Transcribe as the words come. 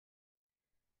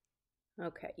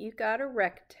Okay, you've got a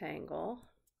rectangle,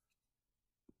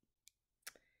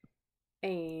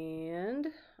 and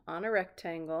on a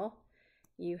rectangle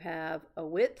you have a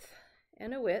width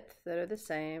and a width that are the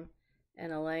same,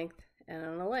 and a length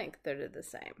and a length that are the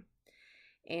same.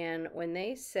 And when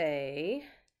they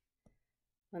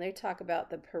talk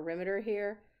about the perimeter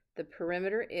here, the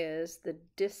perimeter is the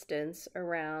distance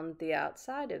around the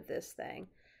outside of this thing.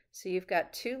 So you've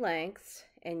got two lengths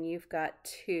and you've got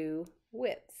two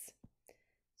widths.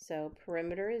 So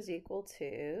perimeter is equal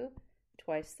to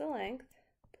twice the length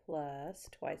plus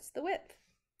twice the width.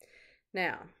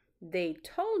 Now, they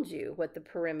told you what the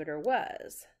perimeter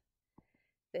was.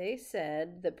 They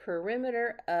said the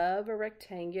perimeter of a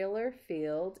rectangular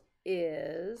field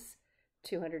is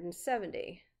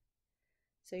 270.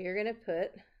 So you're going to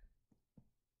put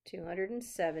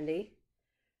 270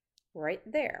 right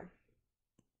there.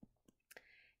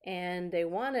 And they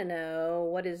want to know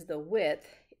what is the width.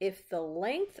 If the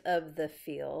length of the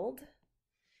field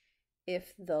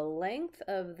is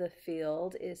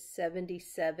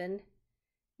 77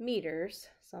 meters,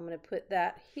 so I'm going to put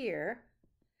that here.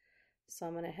 So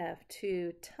I'm going to have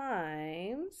 2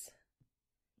 times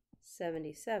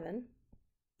 77.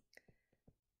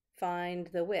 Find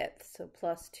the width, so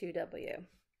plus 2w.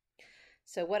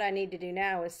 So what I need to do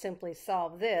now is simply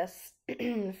solve this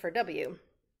for w.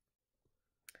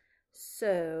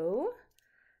 So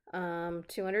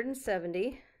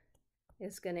 270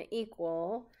 is going to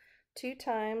equal 2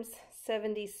 times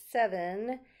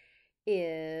 77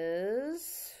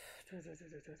 is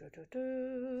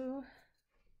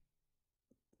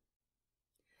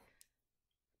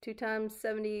 2 times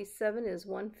 77 is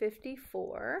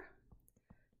 154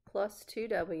 plus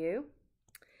 2w.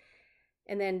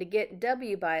 And then to get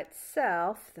w by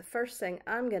itself, the first thing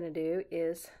I'm going to do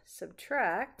is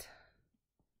subtract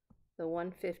the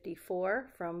 154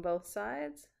 from both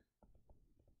sides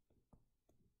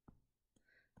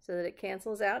so that it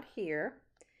cancels out here.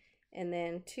 And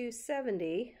then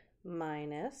 270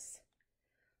 minus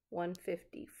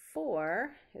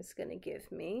 154 is going to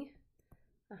give me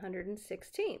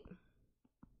 116.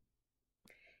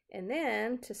 And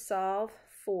then to solve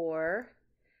for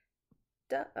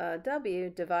w,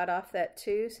 divide off that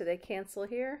 2 so they cancel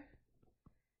here,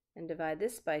 and divide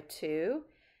this by 2,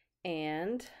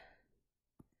 and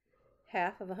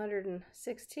half of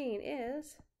 116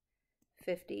 is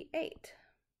 58.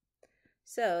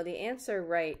 So the answer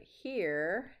right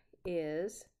here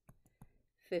is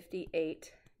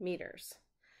 58 meters.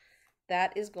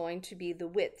 That is going to be the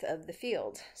width of the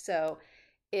field. So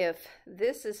if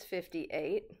this is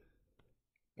 58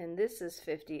 and this is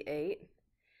 58,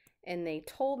 and they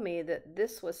told me that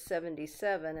this was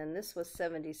 77 and this was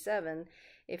 77,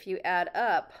 if you add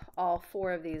up all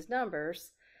 4 of these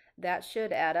numbers, that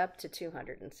should add up to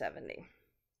 270.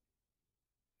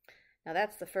 Now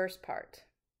that's the first part.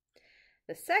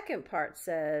 The second part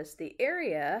says the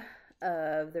area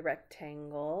of the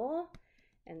rectangle,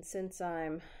 and since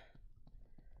I'm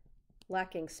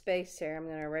lacking space here, I'm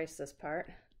going to erase this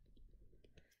part.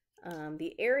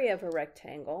 The area of a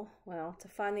rectangle, well, to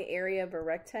find the area of a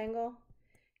rectangle,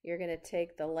 you're going to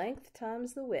take the length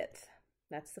times the width.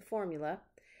 That's the formula.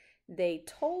 They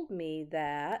told me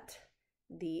that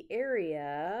the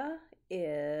area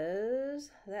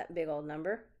is that big old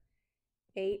number,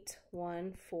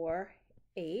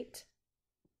 8148,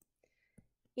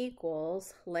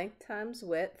 equals length times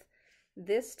width.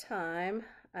 This time,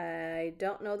 I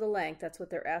don't know the length. That's what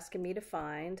they're asking me to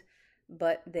find.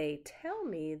 But they tell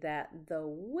me that the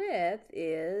width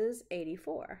is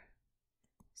 84.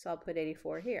 So I'll put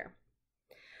 84 here.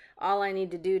 All I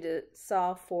need to do to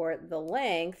solve for the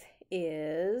length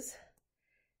is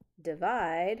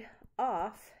divide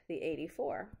off the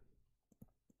 84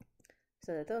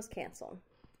 so that those cancel.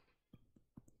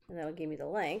 And that'll give me the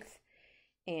length.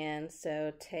 And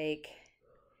so take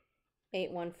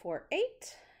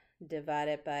 8148, divide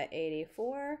it by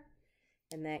 84,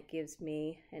 and that gives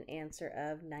me an answer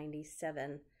of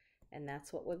 97. And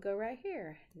that's what would go right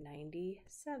here,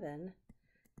 97.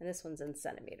 And this one's in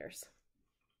centimeters.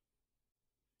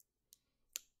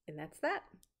 And that's that.